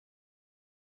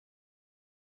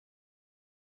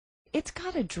it's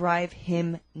got to drive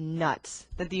him nuts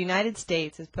that the United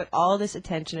States has put all this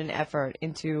attention and effort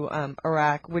into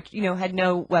Iraq, which, had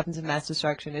no weapons of mass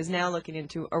destruction, is now looking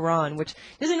into Iran, which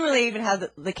doesn't really even have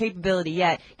the capability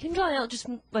yet. Kim Jong-il just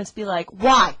must be like,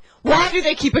 why? Why do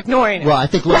they keep ignoring it? Well, I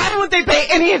think, why don't they pay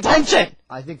any attention?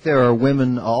 I think there are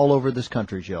women all over this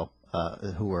country, Jill,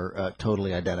 who are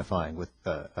totally identifying with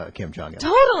Kim Jong-il.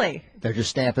 Totally. They're just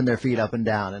stamping their feet up and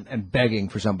down and begging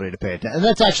for somebody to pay attention. And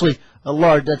that's actually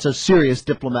that's a serious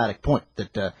diplomatic point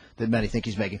that many think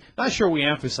he's making. Not sure we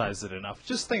emphasize it enough.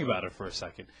 Just think about it for a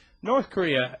second. North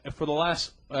Korea, for the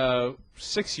last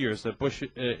 6 years that Bush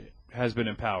has been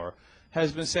in power,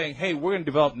 has been saying, hey, we're going to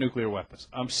develop nuclear weapons.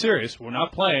 I'm serious. We're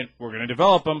not playing. We're going to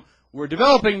develop them. We're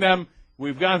developing them.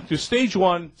 We've gone through stage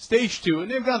 1, stage 2, and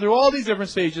they've gone through all these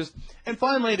different stages. And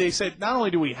finally, they said, not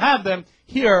only do we have them,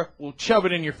 here, we'll shove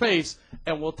it in your face,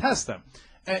 and we'll test them.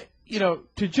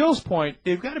 To Jill's point,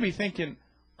 they've got to be thinking,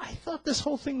 I thought this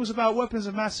whole thing was about weapons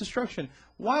of mass destruction.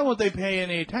 Why won't they pay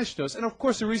any attention to us? And, of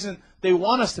course, the reason they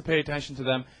want us to pay attention to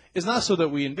them is not so that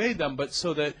we invade them, but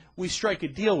so that we strike a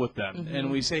deal with them. Mm-hmm.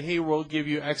 And we say, hey, we'll give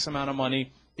you X amount of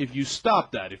money if you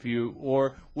stop that,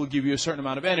 or we'll give you a certain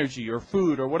amount of energy or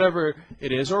food or whatever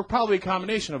it is, or probably a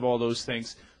combination of all those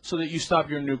things, so that you stop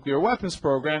your nuclear weapons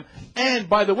program. And,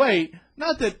 by the way,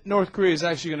 not that North Korea is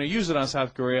actually going to use it on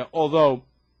South Korea, although,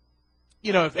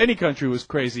 if any country was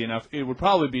crazy enough, it would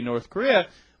probably be North Korea,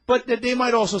 but that they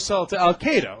might also sell it to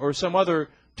Al-Qaeda or some other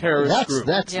terrorist group.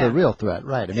 That's the real threat,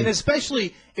 right? And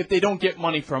especially if they don't get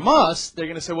money from us, they're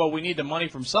going to say, well, we need the money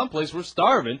from someplace. We're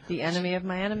starving. The enemy of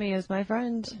my enemy is my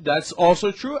friend. That's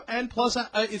also true. And plus,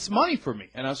 it's money for me.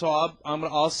 And so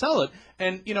I'll sell it.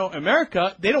 And,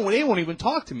 America, they won't even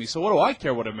talk to me. So what do I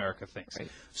care what America thinks? Right.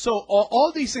 So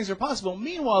all these things are possible.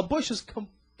 Meanwhile, Bush has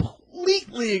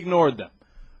completely ignored them.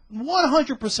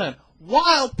 100%.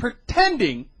 While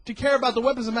pretending to care about the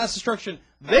weapons of mass destruction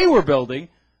they were building,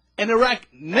 and Iraq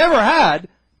never had,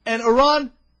 and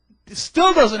Iran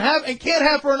still doesn't have, and can't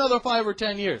have for another 5 or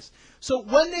 10 years. So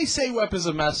when they say weapons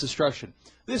of mass destruction,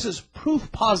 this is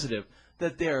proof positive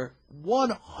that they're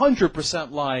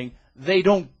 100% lying. They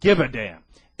don't give a damn.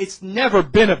 It's never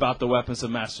been about the weapons of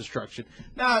mass destruction.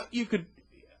 Now,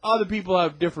 other people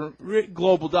have different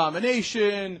global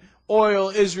domination, oil,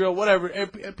 Israel, whatever.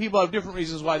 People have different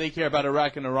reasons why they care about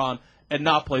Iraq and Iran and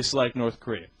not places like North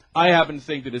Korea. I happen to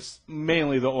think that it's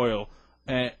mainly the oil,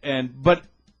 but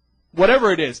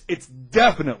whatever it is, it's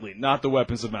definitely not the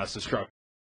weapons of mass destruction.